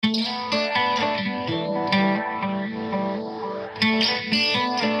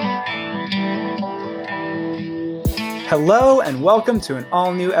Hello and welcome to an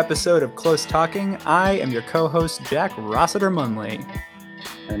all-new episode of Close Talking. I am your co-host, Jack Rossiter Munley.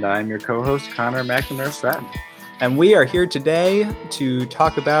 And I'm your co-host, Connor McNamara Stratton. And we are here today to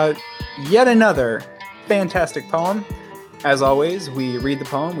talk about yet another fantastic poem. As always, we read the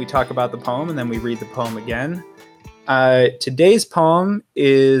poem, we talk about the poem, and then we read the poem again. Today's poem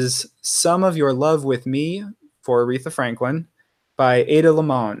is Some of Your Love with Me for Aretha Franklin by Ada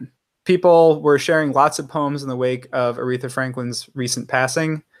Limon. People were sharing lots of poems in the wake of Aretha Franklin's recent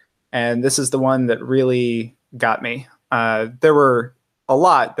passing, and this is the one that really got me. There were a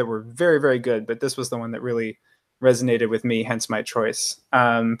lot that were very, very good, but this was the one that really resonated with me, hence my choice.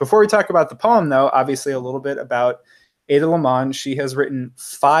 Before we talk about the poem, though, obviously a little bit about Ada Limon. She has written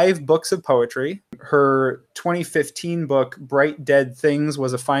 5 books of poetry. Her 2015 book, Bright Dead Things,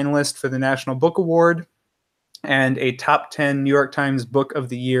 was a finalist for the National Book Award and a top 10 New York Times Book of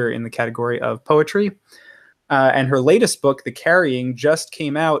the Year in the category of poetry. And her latest book, The Carrying, just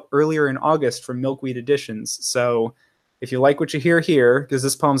came out earlier in August from Milkweed Editions. So if you like what you hear here, because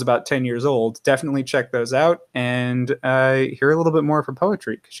this poem's about 10 years old, definitely check those out and hear a little bit more of her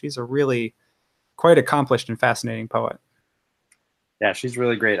poetry, because she's a really quite accomplished and fascinating poet. Yeah, she's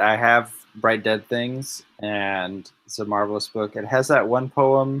really great. I have Bright Dead Things, and it's a marvelous book. It has that one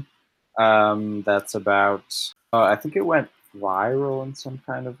poem that's about, I think it went viral in some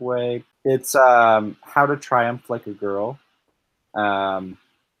kind of way. It's How to Triumph Like a Girl. And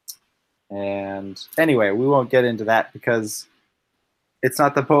anyway, we won't get into that because it's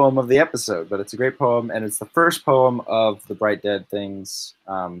not the poem of the episode, but it's a great poem, and it's the first poem of the Bright Dead Things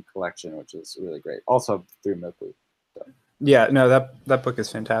collection, which is really great. Also through Milkweed. So. Yeah, no, that book is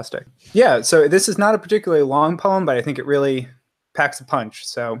fantastic. Yeah, so this is not a particularly long poem, but I think it really packs a punch.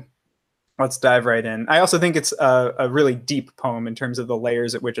 So let's dive right in. I also think it's a really deep poem in terms of the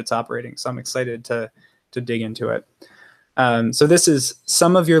layers at which it's operating. So I'm excited to dig into it. So this is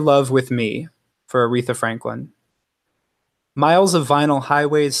Some of Your Love with Me for Aretha Franklin. Miles of vinyl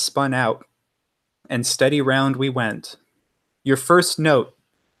highways spun out, and steady round we went. Your first note,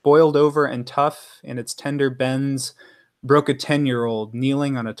 boiled over and tough in its tender bends, broke a 10-year-old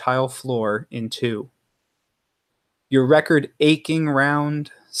kneeling on a tile floor in two. Your record aching round,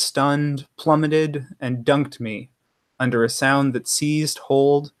 stunned, plummeted, and dunked me under a sound that seized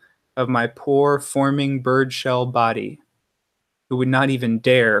hold of my poor forming bird shell body, who would not even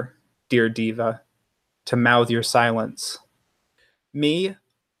dare, dear diva, to mouth your silence. Me,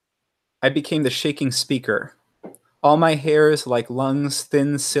 I became the shaking speaker, all my hairs like lungs'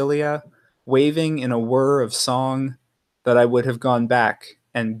 thin cilia, waving in a whir of song that I would have gone back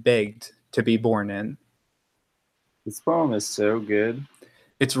and begged to be born in. This poem is so good.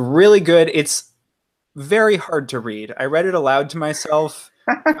 It's really good. It's very hard to read. I read it aloud to myself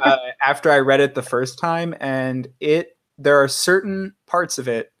after I read it the first time, and there are certain parts of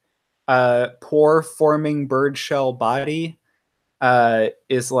it, poor forming bird shell body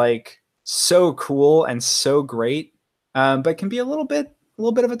is like so cool and so great, but can be a little bit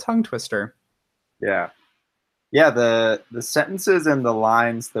of a tongue twister. Yeah. The sentences and the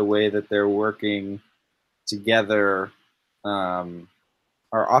lines, the way that they're working together,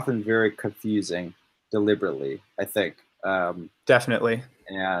 are often very confusing deliberately, I think. Definitely.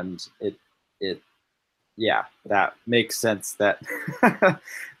 And that makes sense that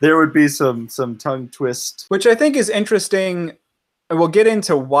there would be some tongue twist. Which I think is interesting. We'll get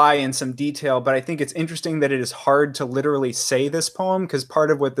into why in some detail, but I think it's interesting that it is hard to literally say this poem, because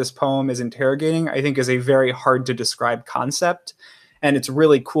part of what this poem is interrogating, I think, is a very hard to describe concept. And it's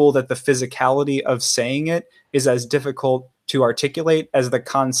really cool that the physicality of saying it is as difficult to articulate as the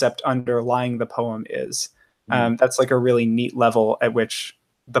concept underlying the poem is. That's like a really neat level at which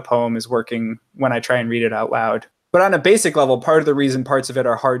the poem is working when I try and read it out loud. But on a basic level, part of the reason parts of it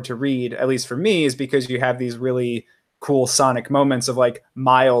are hard to read, at least for me, is because you have these really cool sonic moments of like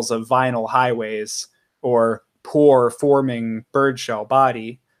miles of vinyl highways or poor forming bird shell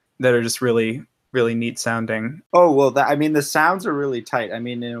body that are just really, really neat sounding. Oh, well, the sounds are really tight. I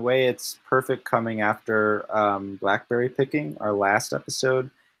mean, in a way, it's perfect coming after Blackberry Picking, our last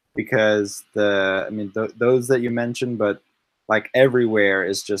episode, because those that you mentioned, but like everywhere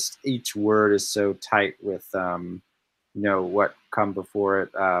is just, each word is so tight with, what come before it.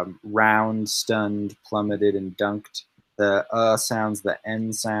 Round, stunned, plummeted, and dunked. The sounds, the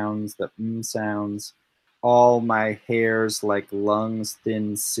N sounds, the sounds. All my hairs like lungs,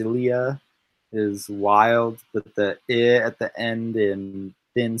 thin cilia is wild, but the I at the end in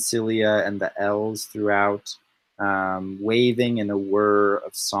thin cilia and the L's throughout, waving in a whir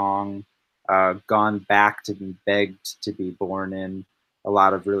of song, gone back to be begged to be born in. A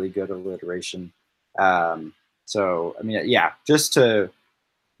lot of really good alliteration. So I mean, yeah, just to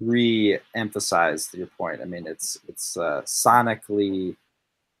re-emphasize your point, I mean, it's sonically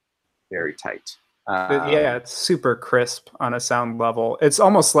very tight. Yeah, it's super crisp on a sound level. It's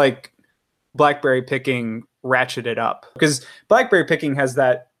almost like Blackberry Picking ratcheted up, because Blackberry Picking has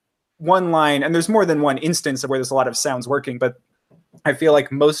that one line, and there's more than one instance of where there's a lot of sounds working, but I feel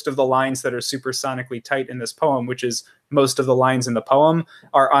like most of the lines that are super sonically tight in this poem, which is most of the lines in the poem,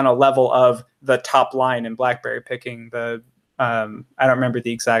 are on a level of the top line in Blackberry Picking. I don't remember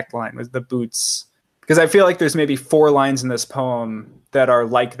the exact line, was the boots, because I feel like there's maybe 4 lines in this poem that are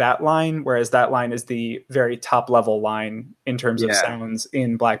like that line, whereas that line is the very top level line in terms of sounds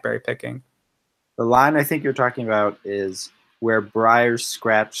in Blackberry Picking. The line I think you're talking about is where briars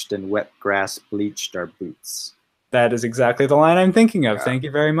scratched and wet grass bleached our boots. That is exactly the line I'm thinking of. Yeah. Thank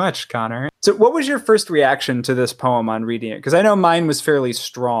you very much, Connor. So what was your first reaction to this poem on reading it? Because I know mine was fairly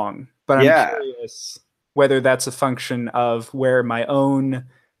strong, but I'm curious whether that's a function of where my own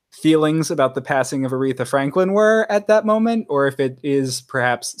feelings about the passing of Aretha Franklin were at that moment, or if it is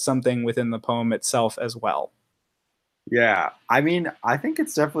perhaps something within the poem itself as well. Yeah, I mean, I think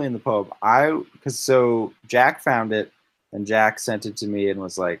it's definitely in the poem. So Jack found it, and Jack sent it to me and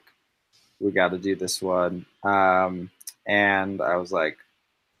was like, we got to do this one. And I was like,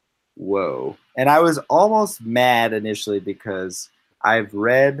 whoa. And I was almost mad initially because I've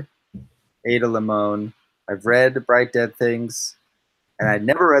read Ada Limon, I've read Bright Dead Things, and I'd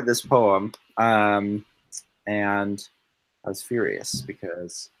never read this poem. And I was furious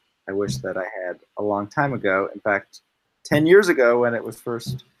because I wish that I had a long time ago. In fact, 10 years ago when it was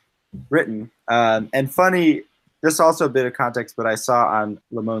first written. And funny, just also a bit of context, but I saw on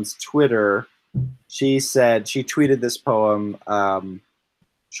Limon's Twitter, she said she tweeted this poem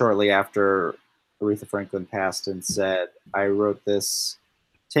shortly after Aretha Franklin passed and said, I wrote this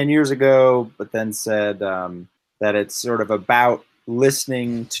 10 years ago, but then said that it's sort of about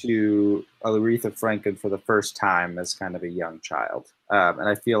listening to Aretha Franklin for the first time as kind of a young child. And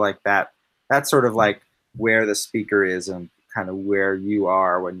I feel like that's sort of like where the speaker is and kind of where you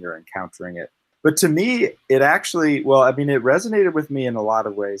are when you're encountering it. But to me, it actually, well, I mean, it resonated with me in a lot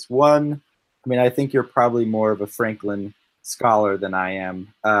of ways. One, I mean, I think you're probably more of a Franklin scholar than I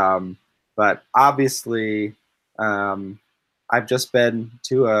am. But obviously, I've just been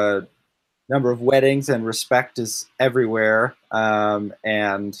to a number of weddings and respect is everywhere.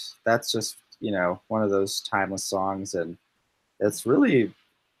 And that's just, one of those timeless songs. And it's really,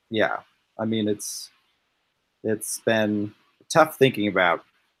 yeah, I mean, it's been tough thinking about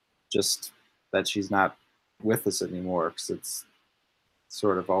just that she's not with us anymore, because it's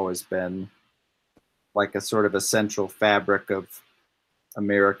sort of always been like a sort of a central fabric of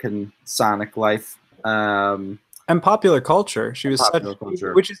American sonic life. And popular culture. She was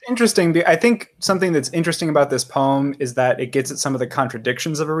which is interesting. I think something that's interesting about this poem is that it gets at some of the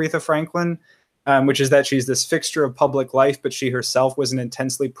contradictions of Aretha Franklin, which is that she's this fixture of public life, but she herself was an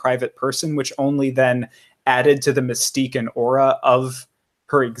intensely private person, which only then added to the mystique and aura of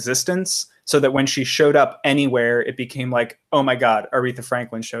her existence, so that when she showed up anywhere, it became like, oh my God, Aretha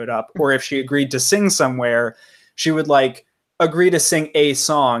Franklin showed up. Or if she agreed to sing somewhere, she would like agree to sing a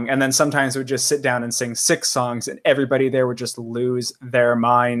song, and then sometimes would just sit down and sing 6 songs, and everybody there would just lose their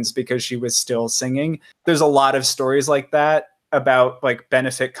minds because she was still singing. There's a lot of stories like that about like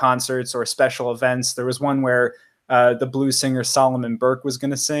benefit concerts or special events. There was one where the blues singer Solomon Burke was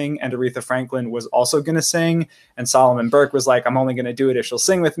going to sing, and Aretha Franklin was also going to sing. And Solomon Burke was like, I'm only going to do it if she'll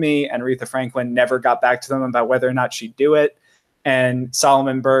sing with me. And Aretha Franklin never got back to them about whether or not she'd do it. And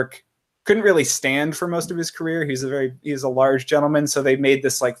Solomon Burke couldn't really stand for most of his career. He's a large gentleman. So they made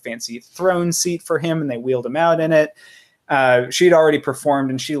this like fancy throne seat for him, and they wheeled him out in it. She'd already performed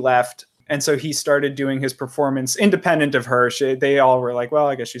and she left. And so he started doing his performance independent of her. They all were like, well,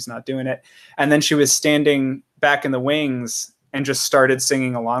 I guess she's not doing it. And then she was standing back in the wings and just started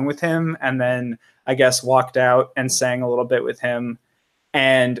singing along with him. And then I guess walked out and sang a little bit with him.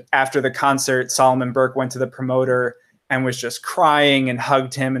 And after the concert, Solomon Burke went to the promoter and was just crying and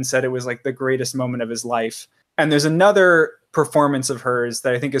hugged him and said it was like the greatest moment of his life. And there's another performance of hers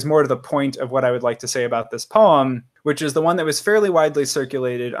that I think is more to the point of what I would like to say about this poem, which is the one that was fairly widely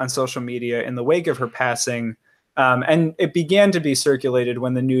circulated on social media in the wake of her passing. And it began to be circulated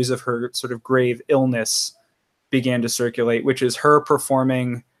when the news of her sort of grave illness began to circulate, which is her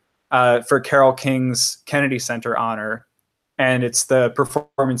performing for Carole King's Kennedy Center honor. And it's the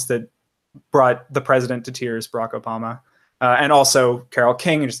performance that brought the president to tears, Barack Obama, and also Carole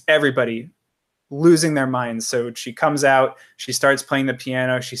King, and just everybody losing their minds. So she comes out, she starts playing the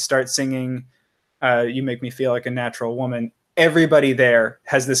piano, she starts singing You Make Me Feel Like a Natural Woman. Everybody there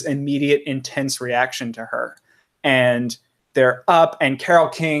has this immediate, intense reaction to her. and they're up, and Carole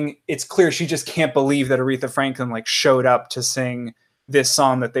King, it's clear she just can't believe that Aretha Franklin like showed up to sing this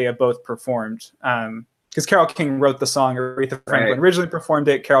song that they have both performed. Because Carole King wrote the song, Aretha Franklin originally performed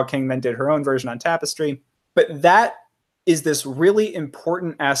it. Carole King then did her own version on Tapestry. But that is this really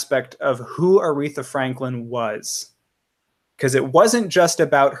important aspect of who Aretha Franklin was. Because it wasn't just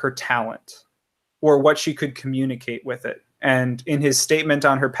about her talent or what she could communicate with it. And in his statement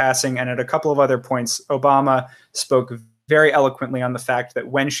on her passing and at a couple of other points, Obama spoke very eloquently on the fact that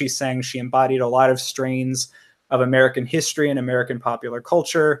when she sang, she embodied a lot of strains of American history and American popular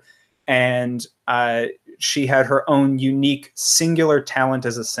culture. And she had her own unique, singular talent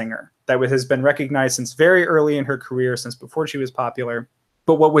as a singer that has been recognized since very early in her career, since before she was popular.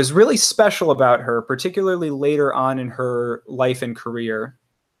 But what was really special about her, particularly later on in her life and career,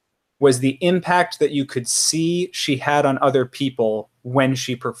 was the impact that you could see she had on other people when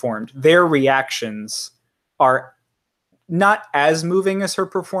she performed. Their reactions are not as moving as her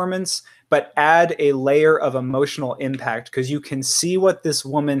performance, but add a layer of emotional impact because you can see what this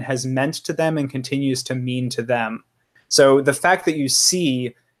woman has meant to them and continues to mean to them. So the fact that you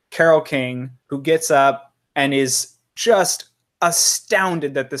see Carole King, who gets up and is just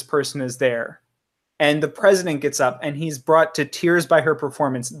astounded that this person is there, and the president gets up and he's brought to tears by her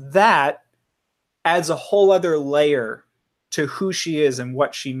performance, that adds a whole other layer to who she is and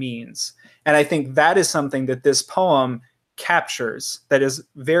what she means. And I think that is something that this poem captures that is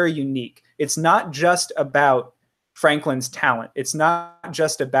very unique. It's not just about Franklin's talent. It's not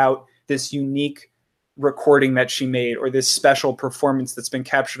just about this unique recording that she made or this special performance that's been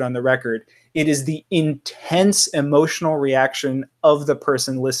captured on the record. It is the intense emotional reaction of the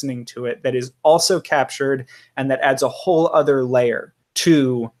person listening to it that is also captured, and that adds a whole other layer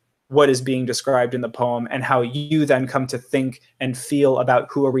to what is being described in the poem and how you then come to think and feel about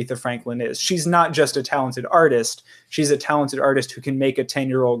who Aretha Franklin is. She's not just a talented artist. She's a talented artist who can make a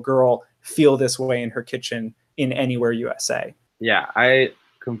 10-year-old girl feel this way in her kitchen in Anywhere, USA. Yeah, I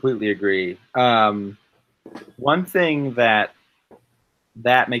completely agree. One thing that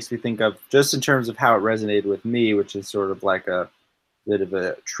makes me think of, just in terms of how it resonated with me, which is sort of like a bit of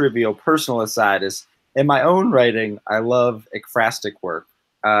a trivial personal aside, is in my own writing, I love ekphrastic work.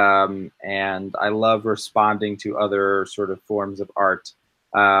 And I love responding to other sort of forms of art.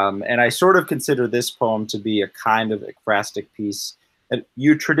 And I sort of consider this poem to be a kind of ekphrastic piece. And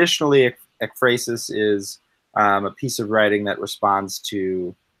traditionally, ekphrasis is a piece of writing that responds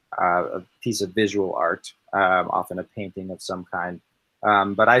to a piece of visual art, often a painting of some kind.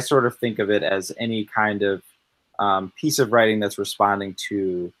 But I sort of think of it as any kind of piece of writing that's responding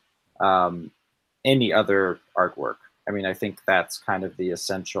to any other artwork. I mean, I think that's kind of the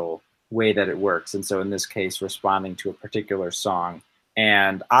essential way that it works. And so in this case, responding to a particular song.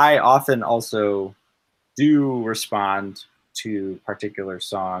 And I often also do respond to particular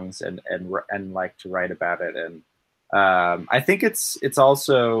songs and like to write about it. And I think it's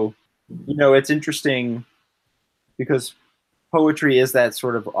also, it's interesting because poetry is that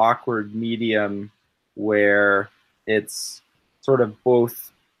sort of awkward medium where it's sort of both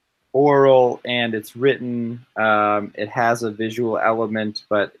oral and it's written. It has a visual element,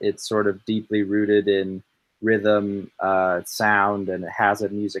 but it's sort of deeply rooted in rhythm, sound, and it has a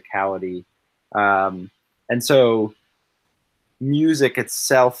musicality. And so music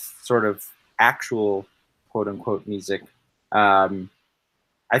itself, sort of actual quote unquote music,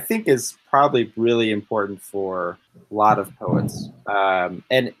 I think is probably really important for a lot of poets.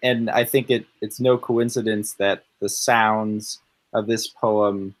 And I think it's no coincidence that the sounds of this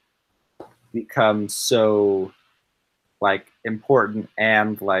poem become so like important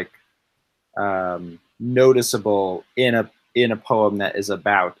and like noticeable in a poem that is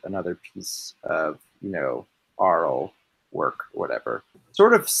about another piece of oral work or whatever.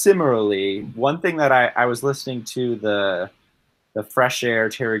 Sort of similarly, one thing that I was listening to the Fresh Air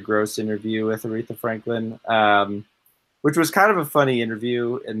Terry Gross interview with Aretha Franklin, which was kind of a funny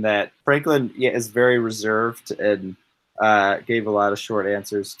interview in that Franklin is very reserved and gave a lot of short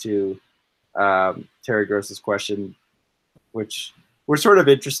answers to Terry Gross's question, which were sort of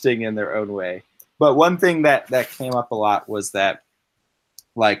interesting in their own way. But one thing that came up a lot was that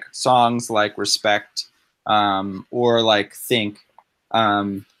like songs like Respect or like Think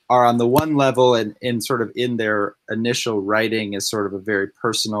are on the one level and in sort of in their initial writing is sort of a very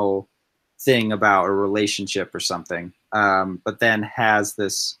personal thing about a relationship or something, but then has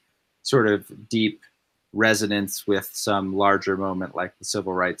this sort of deep resonance with some larger moment like the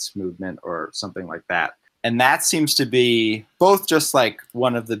civil rights movement or something like that. And that seems to be both just like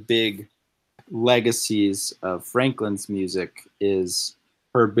one of the big legacies of Franklin's music is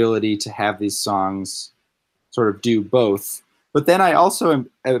her ability to have these songs sort of do both. But then I also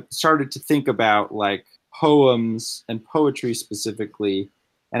started to think about like poems and poetry specifically,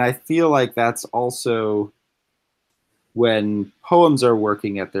 and I feel like that's also when poems are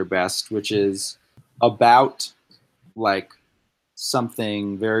working at their best, which is about like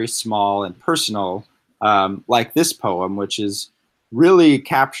something very small and personal, like this poem, which is really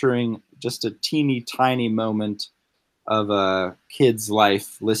capturing just a teeny tiny moment of a kid's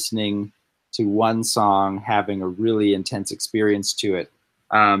life listening to one song, having a really intense experience to it.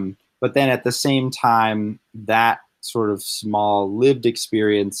 But then at the same time, that sort of small lived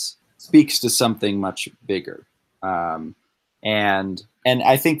experience speaks to something much bigger. And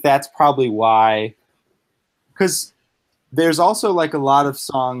I think that's probably why, because there's also like a lot of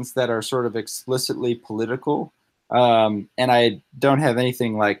songs that are sort of explicitly political, and I don't have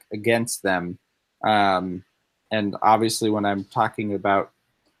anything like against them. And obviously, when I'm talking about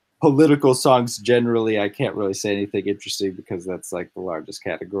political songs generally, I can't really say anything interesting because that's like the largest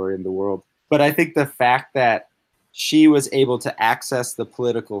category in the world. But I think the fact that she was able to access the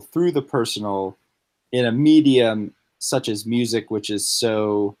political through the personal in a medium such as music, which is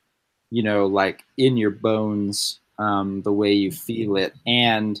so, like in your bones, the way you feel it,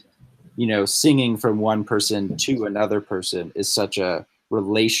 and singing from one person to another person is such a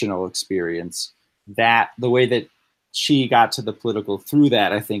relational experience, that the way that she got to the political through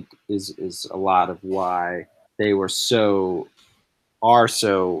that, I think is a lot of why they are so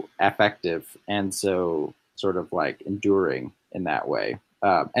effective and so sort of like enduring in that way,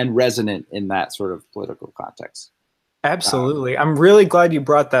 and resonant in that sort of political context. Absolutely. I'm really glad you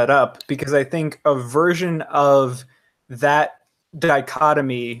brought that up, because I think a version of that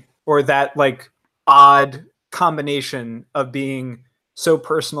dichotomy, or that like odd combination of being so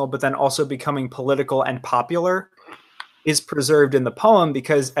personal but then also becoming political and popular, is preserved in the poem,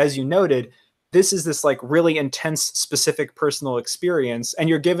 because as you noted, this is this like really intense specific personal experience, and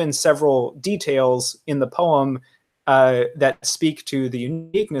you're given several details in the poem that speak to the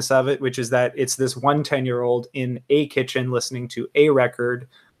uniqueness of it, which is that it's this 10-year-old in a kitchen listening to a record.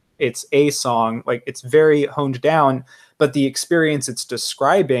 It's a song, like it's very honed down, but the experience it's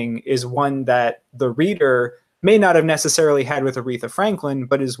describing is one that the reader may not have necessarily had with Aretha Franklin,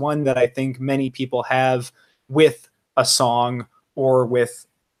 but is one that I think many people have with a song, or with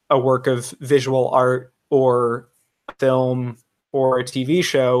a work of visual art, or a film, or a TV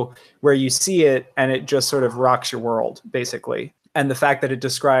show, where you see it and it just sort of rocks your world, basically. And the fact that it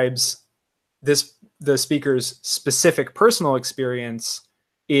describes the speaker's specific personal experience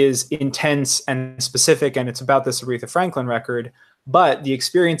is intense and specific, and it's about this Aretha Franklin record. But the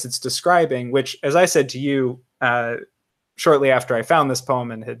experience it's describing, which, as I said to you shortly after I found this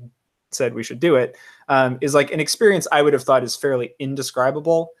poem and had said we should do it, is like an experience I would have thought is fairly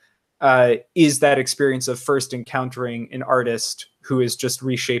indescribable, is that experience of first encountering an artist who is just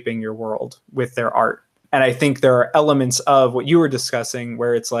reshaping your world with their art. And I think there are elements of what you were discussing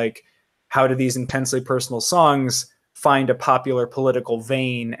where it's like, how do these intensely personal songs find a popular political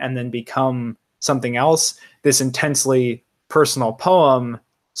vein and then become something else? This intensely personal poem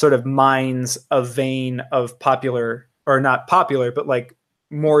sort of mines a vein of popular, or not popular, but like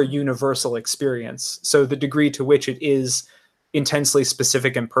more universal experience. So the degree to which it is intensely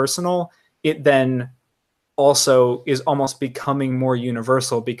specific and personal, it then also is almost becoming more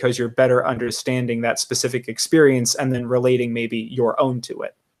universal, because you're better understanding that specific experience and then relating maybe your own to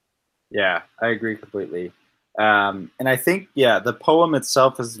it. Yeah, I agree completely. And I think, the poem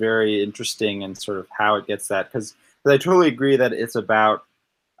itself is very interesting in sort of how it gets that, because I totally agree that it's about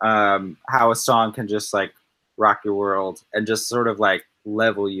how a song can just like rock your world and just sort of like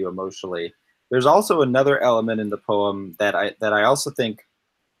level you emotionally. There's also another element in the poem that I also think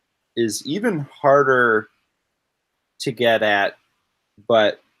is even harder to get at,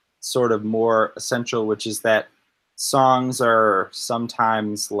 but sort of more essential, which is that songs are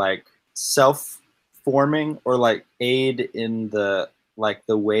sometimes like self-forming, or like aid in the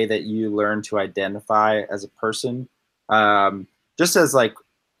way that you learn to identify as a person. Just as like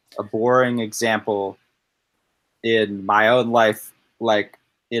a boring example in my own life, like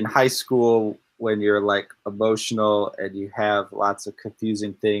in high school, when you're like emotional and you have lots of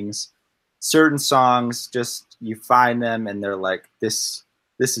confusing things, certain songs, just you find them and they're like, this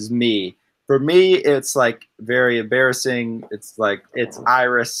is me. For me, it's like very embarrassing. It's like, it's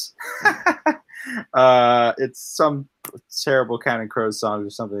Iris. It's some terrible Counting Crows song or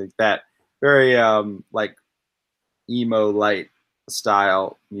something like that. Very like emo light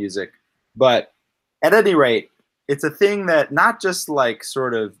style music. But at any rate, it's a thing that not just like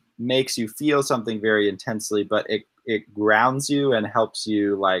sort of makes you feel something very intensely, but it grounds you and helps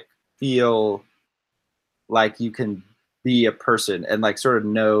you like feel like you can be a person and like sort of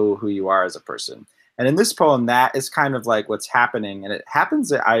know who you are as a person. And in this poem, that is kind of like what's happening. And it happens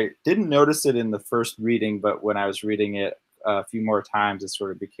that I didn't notice it in the first reading, but when I was reading it a few more times, it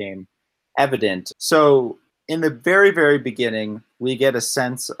sort of became evident. So in the very, very beginning, we get a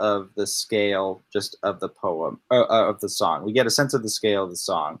sense of the scale just of the poem, of the song. We get a sense of the scale of the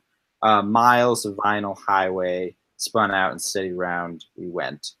song. Miles of vinyl highway spun out and steady round we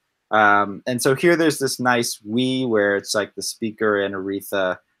went. And so here there's this nice we where it's like the speaker and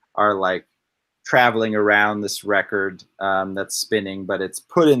Aretha are like traveling around this record that's spinning, but it's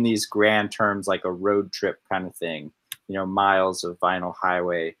put in these grand terms like a road trip kind of thing, you know, miles of vinyl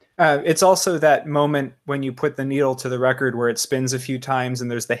highway. It's also that moment when you put the needle to the record where it spins a few times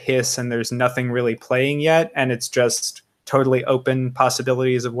and there's the hiss and there's nothing really playing yet. And it's just totally open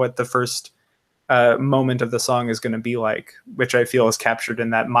possibilities of what the first moment of the song is going to be like, which I feel is captured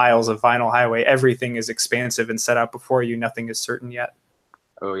in that miles of vinyl highway. Everything is expansive and set out before you. Nothing is certain yet.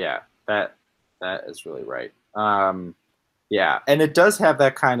 Oh yeah, that is really right. Yeah, and it does have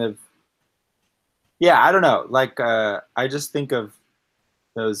that kind of, yeah, I don't know. Like I just think of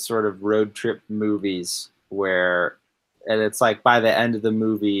those sort of road trip movies where, and it's like by the end of the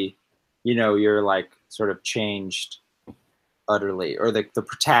movie, you know, you're like sort of changed utterly, or the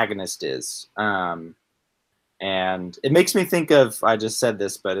protagonist is. And it makes me think of, I just said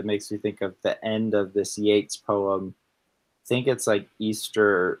this, but it makes me think of the end of this Yeats poem. I think it's like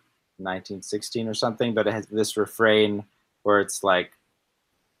Easter 1916 or something, but it has this refrain where it's like,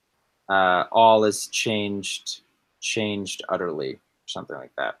 all is changed utterly, or something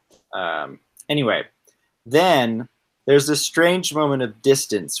like that. Anyway, then there's this strange moment of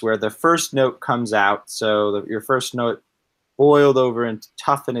distance where the first note comes out. So your first note boiled over and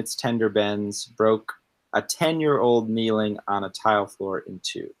tough in its tender bends, broke a 10-year-old kneeling on a tile floor in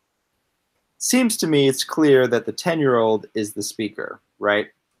two. Seems to me it's clear that the 10-year-old is the speaker, right?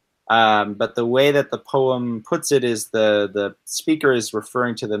 But the way that the poem puts it is the speaker is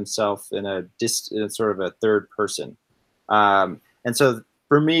referring to themselves in a sort of a third person. And so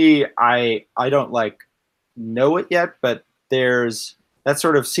for me, I don't like know it yet, but that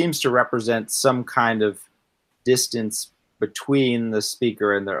sort of seems to represent some kind of distance between the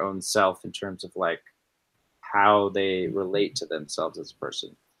speaker and their own self in terms of like how they relate to themselves as a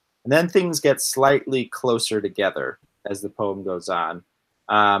person. And then things get slightly closer together as the poem goes on.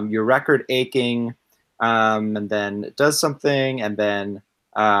 Your record aching, and then it does something, and then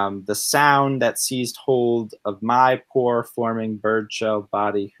the sound that seized hold of my poor forming bird shell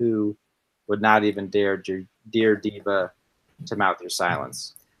body, who would not even dare, dear diva, to mouth your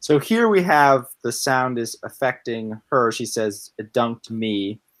silence. So here we have the sound is affecting her. She says it dunked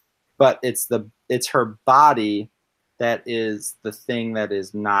me, but it's her body that is the thing that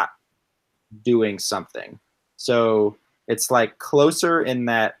is not doing something. So it's like closer in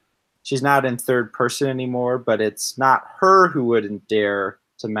that she's not in third person anymore, but it's not her who wouldn't dare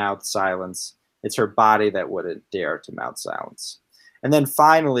to mouth silence. It's her body that wouldn't dare to mouth silence. And then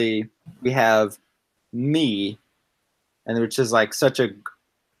finally, we have me, and which is like such a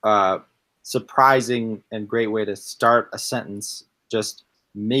surprising and great way to start a sentence, just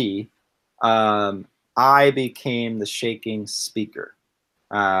me. I became the shaking speaker.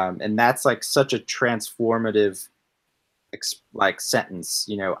 And that's like such a transformative like sentence,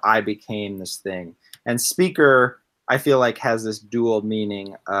 you know, I became this thing. And speaker, I feel like has this dual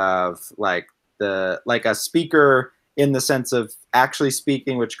meaning of like a speaker in the sense of actually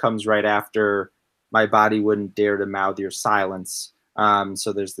speaking, which comes right after my body wouldn't dare to mouth your silence.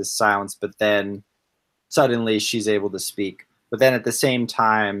 So there's this silence, but then suddenly she's able to speak. But then at the same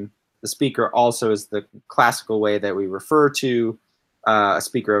time, the speaker also is the classical way that we refer to a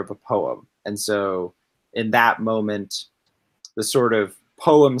speaker of a poem. And so in that moment, the sort of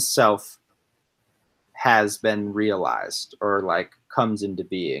poem self has been realized or like comes into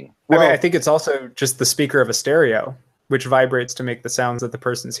being. Well, I mean, I think it's also just the speaker of a stereo, which vibrates to make the sounds that the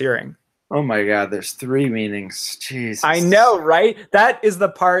person's hearing. Oh my God, there's three meanings. Jesus. I know, right? That is the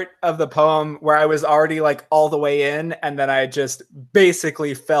part of the poem where I was already like all the way in, and then I just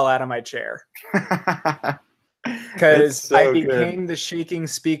basically fell out of my chair. Because so I became the shaking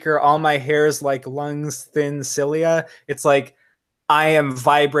speaker, all my hairs like lungs, thin cilia. It's like I am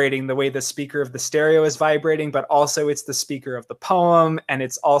vibrating the way the speaker of the stereo is vibrating, but also it's the speaker of the poem, and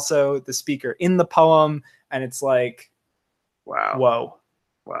it's also the speaker in the poem, and it's like, wow, whoa,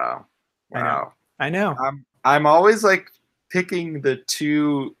 wow. Wow. I know. I'm always like picking the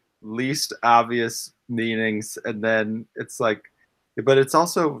two least obvious meanings, and then it's like, but it's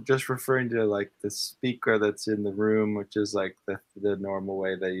also just referring to like the speaker that's in the room, which is like the normal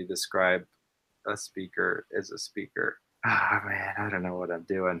way that you describe a speaker is a speaker. Oh man, I don't know what I'm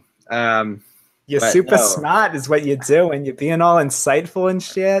doing. You But super no. smart is what you do, and you're being all insightful and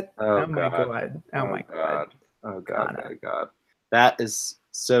shit. Oh My god. god. Oh my god. Oh god. Connor. Oh god. That is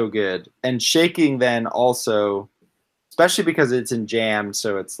so good. And shaking then also, especially because it's in jam,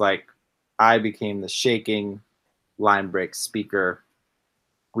 so it's like I became the shaking line break speaker.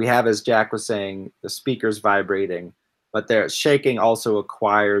 We have, as Jack was saying, the speakers vibrating, but their shaking also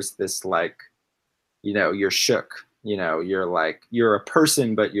acquires this like, you're shook. You're a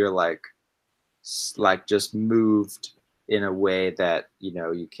person, but you're like just moved in a way that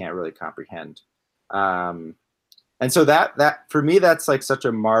you can't really comprehend. And so that for me, that's like such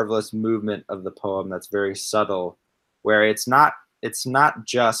a marvelous movement of the poem that's very subtle, where it's not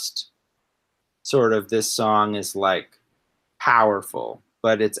just sort of this song is like powerful,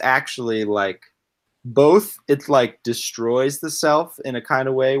 but it's actually like both. It like destroys the self in a kind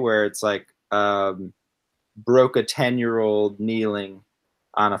of way where it's like broke a 10-year-old kneeling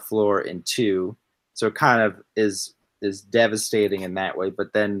on a floor in two, so it kind of is devastating in that way,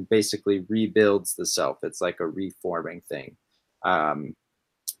 but then basically rebuilds the self. It's like a reforming thing.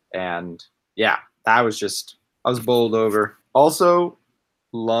 And yeah, I was bowled over. Also,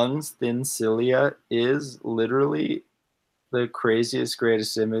 lungs, thin cilia is literally the craziest,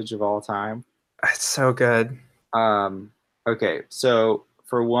 greatest image of all time. It's so good. Okay, so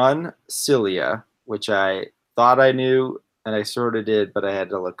for one, cilia, which I thought I knew and I sort of did, but I had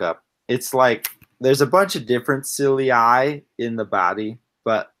to look up. It's like there's a bunch of different ciliae in the body,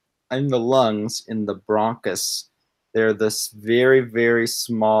 but in the lungs, in the bronchus, they're this very, very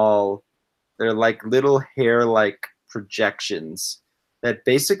small, they're like little hair-like projections that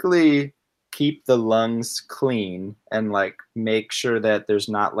basically keep the lungs clean and like make sure that there's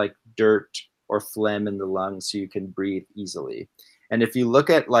not like dirt or phlegm in the lungs so you can breathe easily. And if you look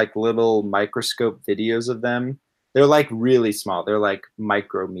at like little microscope videos of them, they're like really small. They're like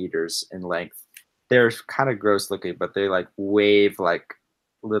micrometers in length. They're kind of gross looking, but they like wave like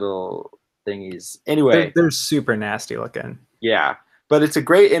little thingies. Anyway, They're super nasty looking. yeah, but it's a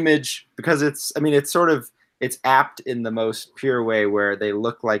great image because it's apt in the most pure way where they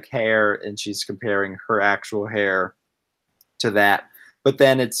look like hair and she's comparing her actual hair to that. But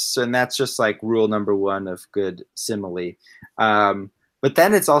then that's just like rule number one of good simile. But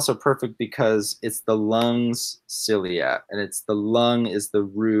then it's also perfect because it's the lungs cilia, and it's the lung is the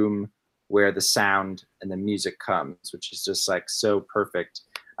room where the sound and the music comes, which is just like so perfect.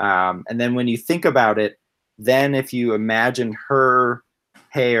 And then when you think about it, then if you imagine her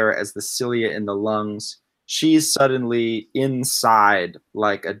hair as the cilia in the lungs, she's suddenly inside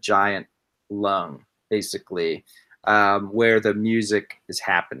like a giant lung, basically, where the music is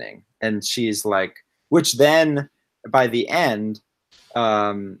happening. And she's like, which then by the end,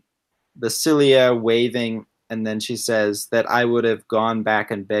 the cilia waving, and then she says that I would have gone back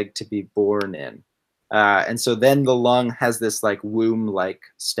and begged to be born in. And so then the lung has this like womb-like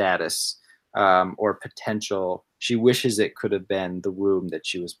status, or potential. She wishes it could have been the womb that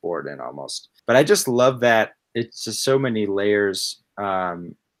she was born in almost. But I just love that it's just so many layers.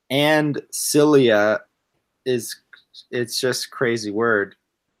 And cilia it's just crazy word.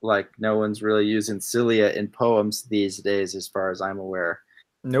 Like no one's really using cilia in poems these days, as far as I'm aware.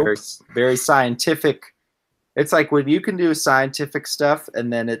 Nope. Very, very scientific. It's like when you can do scientific stuff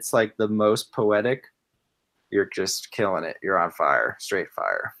and then it's like the most poetic, you're just killing it. You're on fire, straight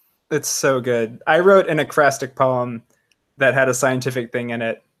fire. It's so good. I wrote an acrostic poem that had a scientific thing in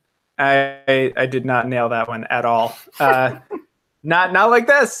it. I did not nail that one at all. Not like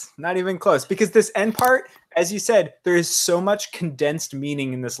this. Not even close. Because this end part, as you said, there is so much condensed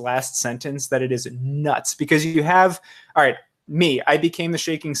meaning in this last sentence that it is nuts. Because you have, all right, me, I became the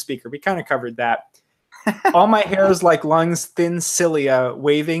shaking speaker. We kind of covered that. All my hair is like lungs, thin cilia,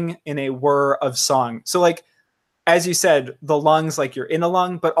 waving in a whir of song. So like, as you said, the lungs, like you're in a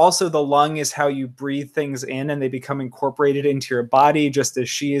lung, but also the lung is how you breathe things in and they become incorporated into your body, just as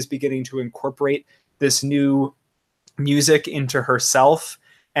she is beginning to incorporate this new music into herself.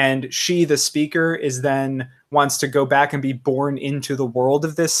 And she, the speaker, is then wants to go back and be born into the world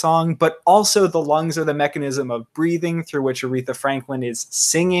of this song. But also the lungs are the mechanism of breathing through which Aretha Franklin is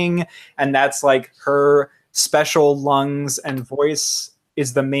singing. And that's like her special lungs and voice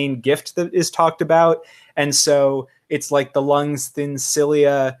is the main gift that is talked about. And so it's like the lungs, thin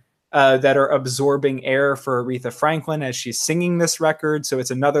cilia that are absorbing air for Aretha Franklin as she's singing this record. So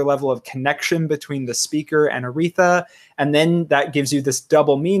it's another level of connection between the speaker and Aretha. And then that gives you this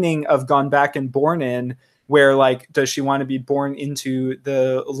double meaning of gone back and born in, where like, does she want to be born into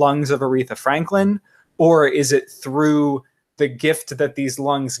the lungs of Aretha Franklin? Or is it through the gift that these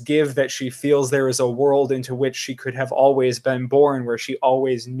lungs give, that she feels there is a world into which she could have always been born, where she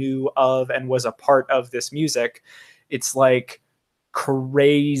always knew of and was a part of this music. It's like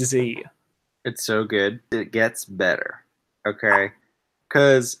crazy. It's so good. It gets better. Okay.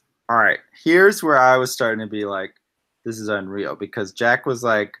 Because, all right, here's where I was starting to be like, this is unreal. Because Jack was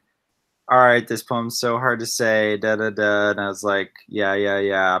like, all right, this poem's so hard to say, da da da. And I was like, yeah, yeah,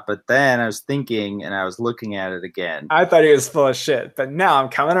 yeah. But then I was thinking and I was looking at it again. I thought he was full of shit, but now I'm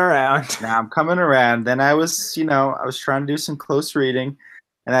coming around. Now I'm coming around. Then I was, I was trying to do some close reading.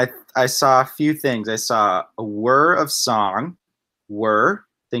 And I saw a few things. I saw a whir of song, whir,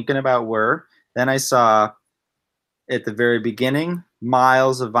 thinking about whir. Then I saw at the very beginning,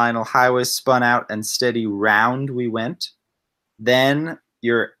 miles of vinyl highways spun out and steady round we went. Then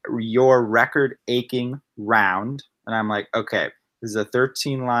your record aching round. And I'm like, okay, this is a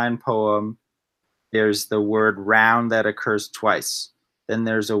 13-line poem. There's the word round that occurs twice. Then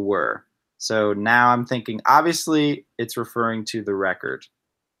there's a whir. So now I'm thinking, obviously, it's referring to the record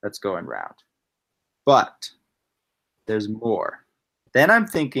that's going round. But there's more. Then I'm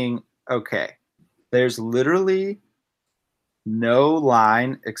thinking, okay, there's literally no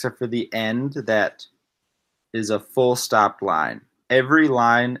line except for the end that is a full stop line. Every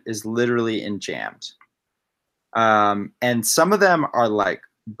line is literally enjambed. And some of them are like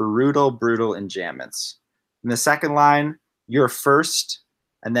brutal enjambments. In the second line, your first,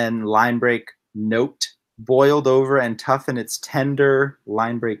 and then line break note, boiled over and tough in its tender,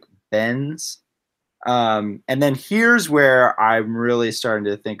 line break bends. And then here's where I'm really starting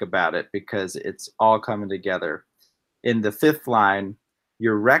to think about it, because it's all coming together. In the fifth line,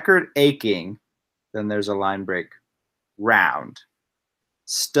 your record aching, then there's a line break, round.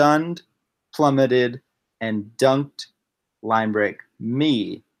 Stunned, plummeted, and dunked, line break,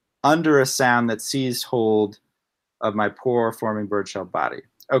 me, under a sound that seized hold of my poor forming birdshell body.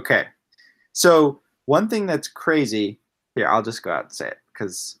 Okay, so one thing that's crazy, here, I'll just go out and say it,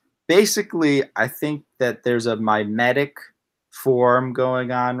 because basically I think that there's a mimetic form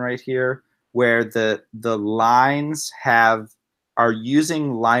going on right here, where the lines are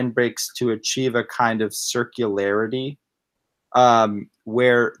using line breaks to achieve a kind of circularity,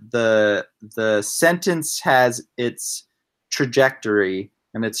 where the sentence has its trajectory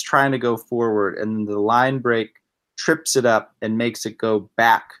and it's trying to go forward, and the line break trips it up and makes it go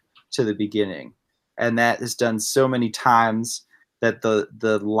back to the beginning. And that is done so many times that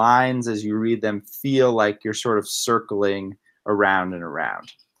the lines, as you read them, feel like you're sort of circling around and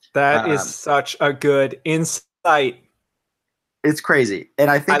around. That is such a good insight. It's crazy. And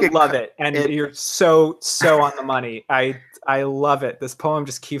I think I love it. And you're so on the money. I love it. This poem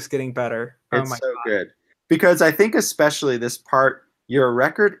just keeps getting better. It's so good. Because I think especially this part, your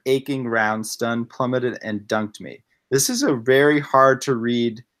record aching round stunned, plummeted, and dunked me. This is a very hard to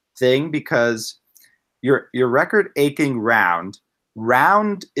read thing, because your record aching round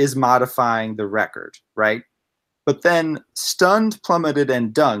is modifying the record, right? But then stunned, plummeted,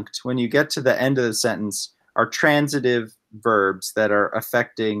 and dunked, when you get to the end of the sentence, are transitive verbs that are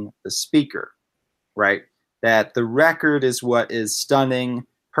affecting the speaker, right? That the record is what is stunning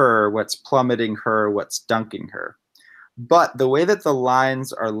her, what's plummeting her, what's dunking her. But the way that the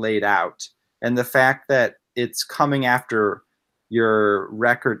lines are laid out, and the fact that it's coming after your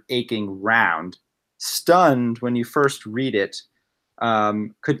record aching round, stunned, when you first read it,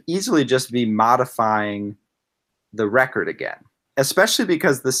 could easily just be modifying the record again, especially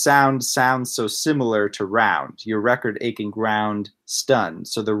because the sound sounds so similar to round. Your record aching round, stunned.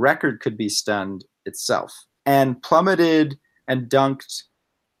 So the record could be stunned itself. And plummeted and dunked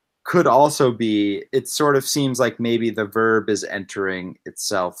could also be, it sort of seems like maybe the verb is entering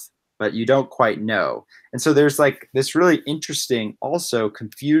itself, but you don't quite know. And so there's like this really interesting also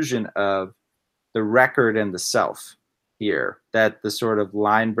confusion of the record and the self here, that the sort of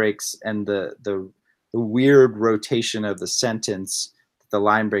line breaks and the weird rotation of the sentence that the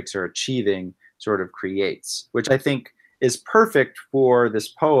line breaks are achieving sort of creates, which I think is perfect for this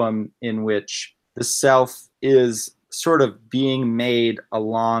poem, in which the self is sort of being made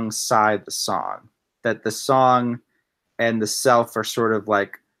alongside the song, that the song and the self are sort of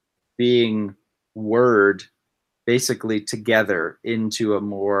like being word basically together into a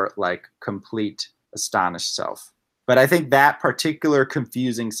more like complete astonished self. But I think that particular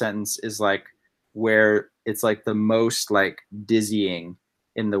confusing sentence is like where it's like the most like dizzying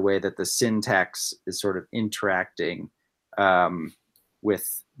in the way that the syntax is sort of interacting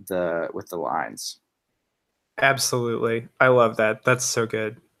with the lines. Absolutely. I love that. That's so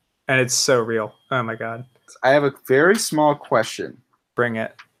good. And it's so real. Oh my God. I have a very small question. Bring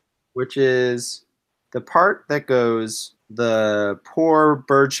it. Which is, the part that goes, the poor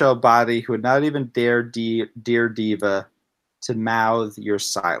birdshell body who would not even dare, dear diva, to mouth your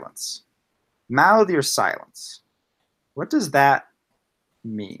silence. Mouth your silence. What does that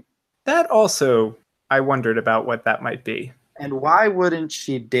mean? That also, I wondered about what that might be. And why wouldn't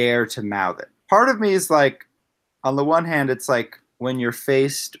she dare to mouth it? Part of me is like, on the one hand, it's like when you're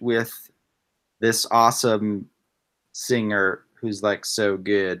faced with this awesome singer who's like so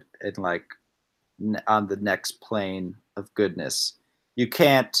good and like on the next plane of goodness, you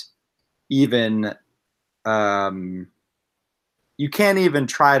can't even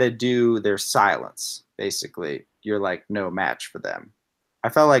try to do their silence. Basically, you're like no match for them. I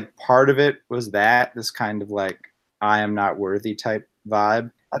felt like part of it was that this kind of like I am not worthy type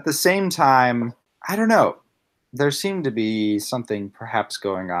vibe. At the same time, I don't know. There seemed to be something perhaps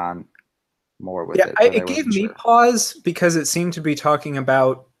going on more with it. It gave me pause because it seemed to be talking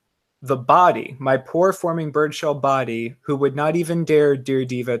about the body, my poor forming birdshell body, who would not even dare, dear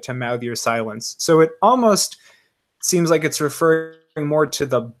diva, to mouth your silence. So it almost seems like it's referring more to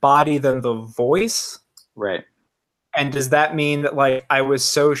the body than the voice. Right. And does that mean that like I was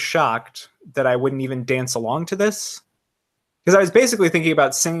so shocked that I wouldn't even dance along to this? Because I was basically thinking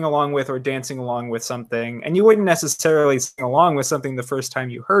about singing along with or dancing along with something, and you wouldn't necessarily sing along with something the first time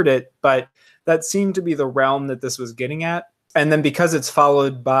you heard it, but that seemed to be the realm that this was getting at. And then because it's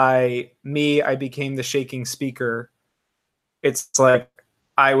followed by me, I became the shaking speaker. It's like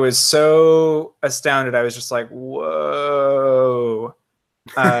I was so astounded. I was just like, whoa.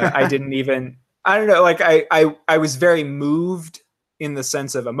 I didn't even, I don't know, like I was very moved in the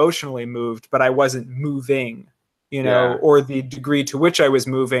sense of emotionally moved, but I wasn't moving. Or the degree to which I was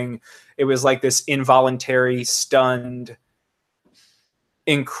moving, it was like this involuntary, stunned,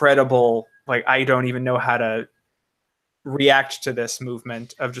 incredible, like I don't even know how to react to this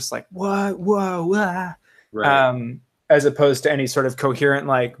movement of just like, whoa, whoa. Right. As opposed to any sort of coherent,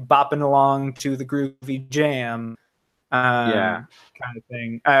 like bopping along to the groovy jam kind of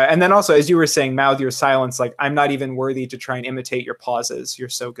thing. And then also, as you were saying, mouth your silence, like I'm not even worthy to try and imitate your pauses. You're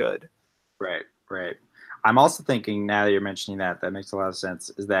so good. Right. I'm also thinking, now that you're mentioning that makes a lot of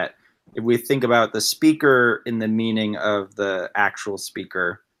sense, is that if we think about the speaker in the meaning of the actual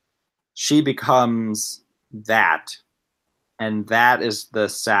speaker, she becomes that, and that is the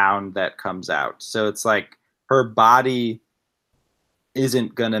sound that comes out. So it's like her body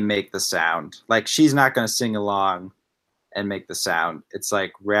isn't going to make the sound. Like she's not going to sing along and make the sound. It's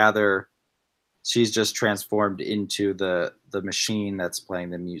like rather she's just transformed into the machine that's playing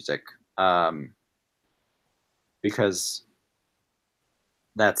the music. Because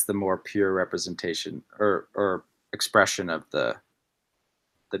that's the more pure representation or expression of the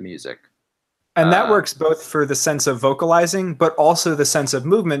music. And that works both for the sense of vocalizing, but also the sense of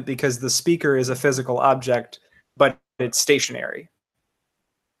movement, because the speaker is a physical object, but it's stationary.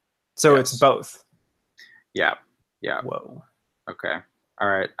 So It's both. Yeah. Whoa. Okay. All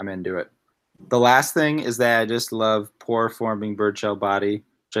right. I'm into it. The last thing is that I just love poor forming birdshell body,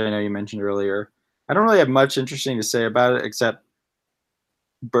 which I know you mentioned earlier. I don't really have much interesting to say about it, except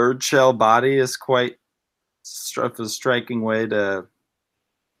birdshell body is quite a striking way to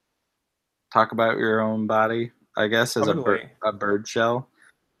talk about your own body, I guess, as a bird shell.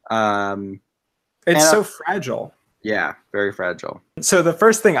 It's so fragile. Yeah, very fragile. So the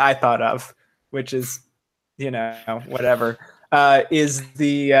first thing I thought of, which is, whatever, is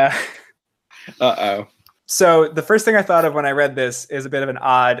the... Uh-oh. So the first thing I thought of when I read this is a bit of an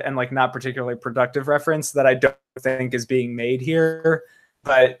odd and like not particularly productive reference that I don't think is being made here.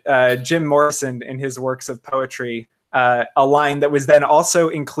 But Jim Morrison, in his works of poetry, a line that was then also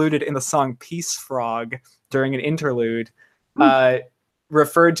included in the song Peace Frog during an interlude,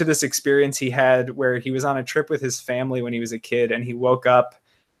 referred to this experience he had where he was on a trip with his family when he was a kid, and he woke up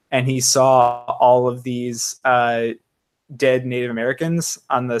and he saw all of these dead Native Americans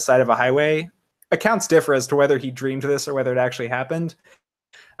on the side of a highway. Accounts differ as to whether he dreamed this or whether it actually happened.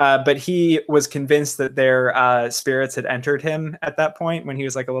 But he was convinced that their spirits had entered him at that point when he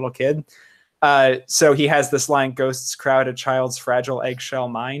was like a little kid. So he has this line, "Ghosts crowd a child's fragile eggshell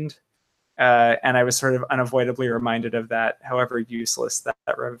mind." And I was sort of unavoidably reminded of that, however useless that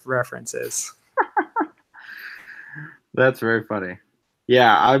reference is. That's very funny.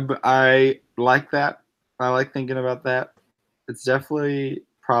 Yeah, I like that. I like thinking about that. It's definitely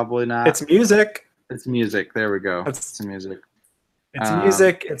probably not. It's music. It's music. There we go. It's music. It's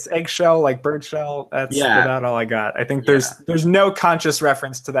music. It's eggshell, like birdshell. That's about all I got. I think there's no conscious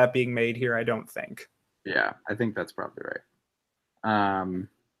reference to that being made here. I don't think. Yeah, I think that's probably right.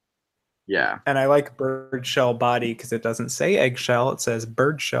 Yeah. And I like bird shell body because it doesn't say eggshell, it says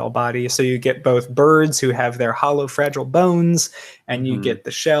bird shell body. So you get both birds who have their hollow, fragile bones, and you get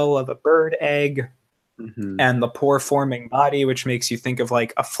the shell of a bird egg, and the pore forming body, which makes you think of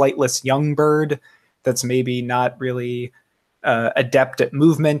like a flightless young bird that's maybe not really adept at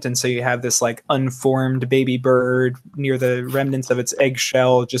movement. And so you have this like unformed baby bird near the remnants of its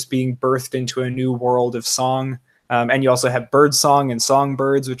eggshell just being birthed into a new world of song. And you also have bird song and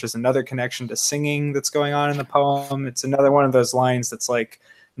songbirds, which is another connection to singing that's going on in the poem. It's another one of those lines that's like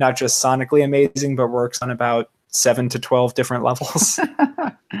not just sonically amazing, but works on about 7 to 12 different levels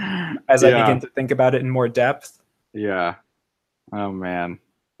as I begin to think about it in more depth. Yeah. Oh, man.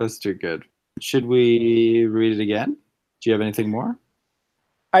 That's too good. Should we read it again? Do you have anything more?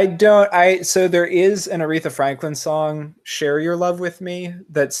 So there is an Aretha Franklin song, Share Your Love With Me,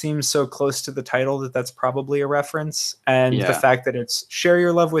 that seems so close to the title that that's probably a reference. And the fact that it's Share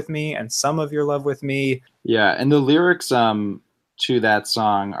Your Love With Me and Some of Your Love With Me. Yeah, and the lyrics to that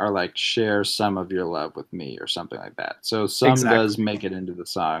song are like share some of your love with me or something like that. So some does make it into the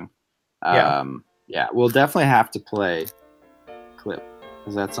song. Yeah, we'll definitely have to play clip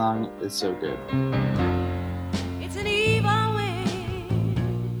because that song is so good. It's an evil wind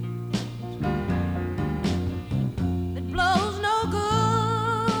that blows no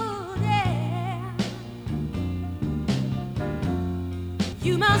good, yeah.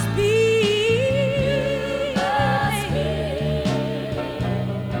 You must be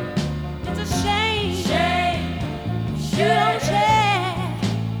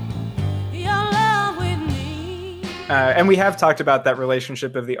and we have talked about that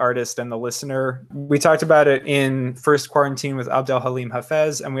relationship of the artist and the listener. We talked about it in First Quarantine with Abdel Halim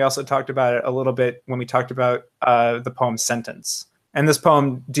Hafez, and we also talked about it a little bit when we talked about the poem Sentence. And this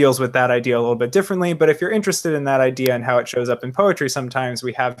poem deals with that idea a little bit differently, but if you're interested in that idea and how it shows up in poetry sometimes,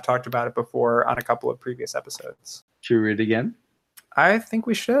 we have talked about it before on a couple of previous episodes. Should we read it again? I think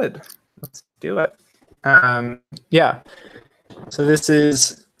we should. Let's do it. Yeah. So this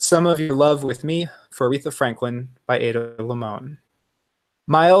is Some of Your Love With Me for Aretha Franklin by Ada Limon.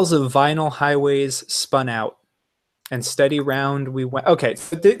 Miles of vinyl highways spun out, and steady round we went. Okay,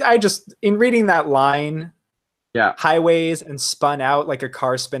 so in reading that line, highways and spun out, like a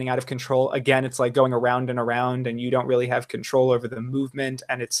car spinning out of control. Again, it's like going around and around, and you don't really have control over the movement,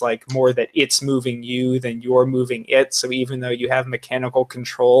 and it's like more that it's moving you than you're moving it. So even though you have mechanical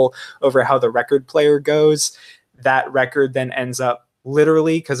control over how the record player goes, that record then ends up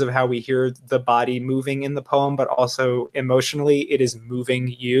literally, because of how we hear the body moving in the poem, but also emotionally, it is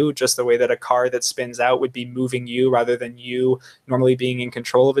moving you, just the way that a car that spins out would be moving you rather than you normally being in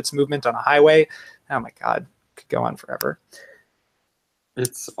control of its movement on a highway. Oh my God, could go on forever.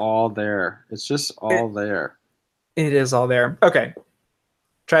 It's all there. It's just all there. It is all there. Okay,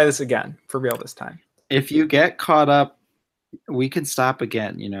 try this again, for real this time. If you get caught up, we can stop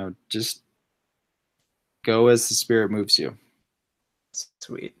again, just go as the spirit moves you.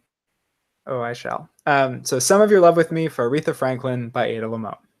 Sweet. Oh, I shall. So Some of Your Love With Me for Aretha Franklin by Ada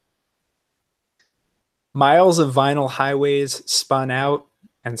Limon. Miles of vinyl highways spun out,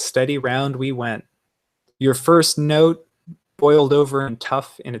 and steady round we went. Your first note, boiled over and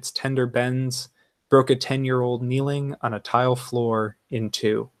tough in its tender bends, broke a 10-year-old kneeling on a tile floor in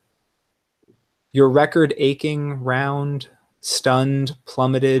two. Your record aching, round, stunned,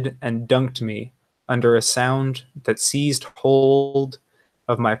 plummeted, and dunked me under a sound that seized hold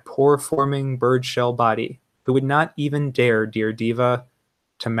of my pore-forming bird shell body, who would not even dare, dear diva,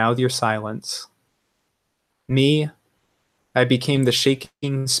 to mouth your silence. Me, I became the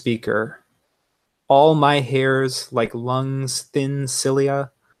shaking speaker, all my hairs like lungs' thin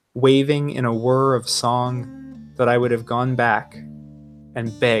cilia, waving in a whir of song that I would have gone back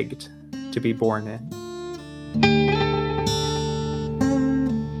and begged to be born in.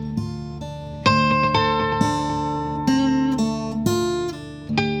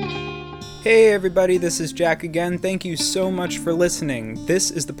 Hey everybody, this is Jack again. Thank you so much for listening.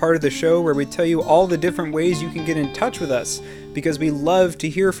 This is the part of the show where we tell you all the different ways you can get in touch with us, because we love to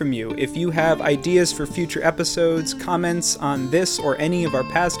hear from you. If you have ideas for future episodes, comments on this or any of our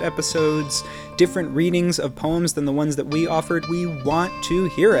past episodes, different readings of poems than the ones that we offered, we want to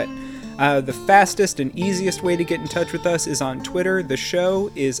hear it. The fastest and easiest way to get in touch with us is on Twitter. The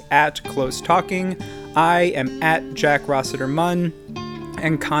show is @CloseTalking. I am @JackRossiterMunn.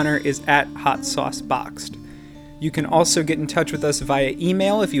 And Connor is @HotSauceBoxed. You can also get in touch with us via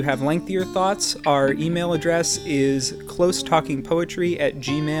email if you have lengthier thoughts. Our email address is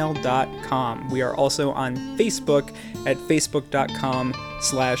closetalkingpoetry@gmail.com. We are also on Facebook at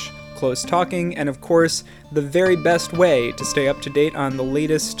facebook.com/closetalking. And of course, the very best way to stay up to date on the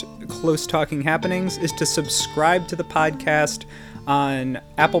latest Close Talking Happenings is to subscribe to the podcast on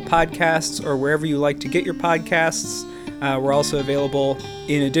Apple Podcasts or wherever you like to get your podcasts. We're also available,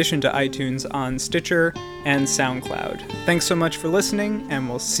 in addition to iTunes, on Stitcher and SoundCloud. Thanks so much for listening, and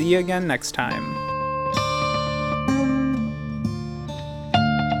we'll see you again next time.